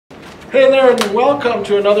Hey there, and welcome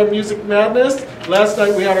to another Music Madness. Last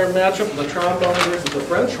night we had our matchup of the trombone versus the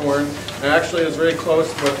French horn. And actually it was very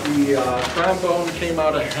close, but the trombone came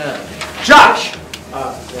out ahead. Josh!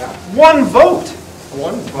 Yeah. One vote!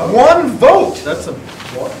 One vote? One vote! That's a,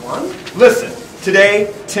 what, one? Listen,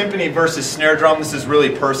 today, timpani versus snare drum, this is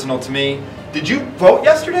really personal to me. Did you vote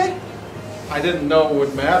yesterday? I didn't know it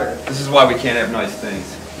would matter. This is why we can't have nice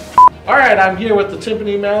things. Alright, I'm here with the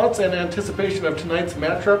timpani mallets in anticipation of tonight's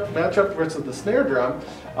matchup versus the snare drum.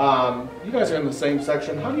 You guys are in the same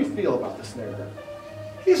section. How do you feel about the snare drum?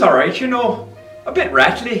 He's alright, you know. A bit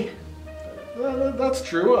rattly. That's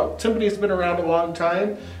true. Timpani's been around a long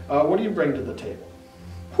time. What do you bring to the table?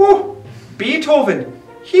 Whew! Beethoven.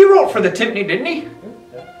 He wrote for the timpani, didn't he?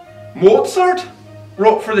 Yeah. Mozart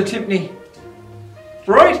wrote for the timpani.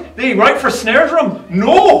 Right? Did he write for snare drum?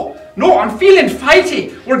 No! No, I'm feeling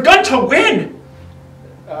fighty. We're going to win.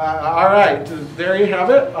 Alright, there you have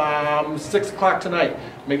it. 6 o'clock tonight.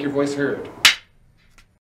 Make your voice heard.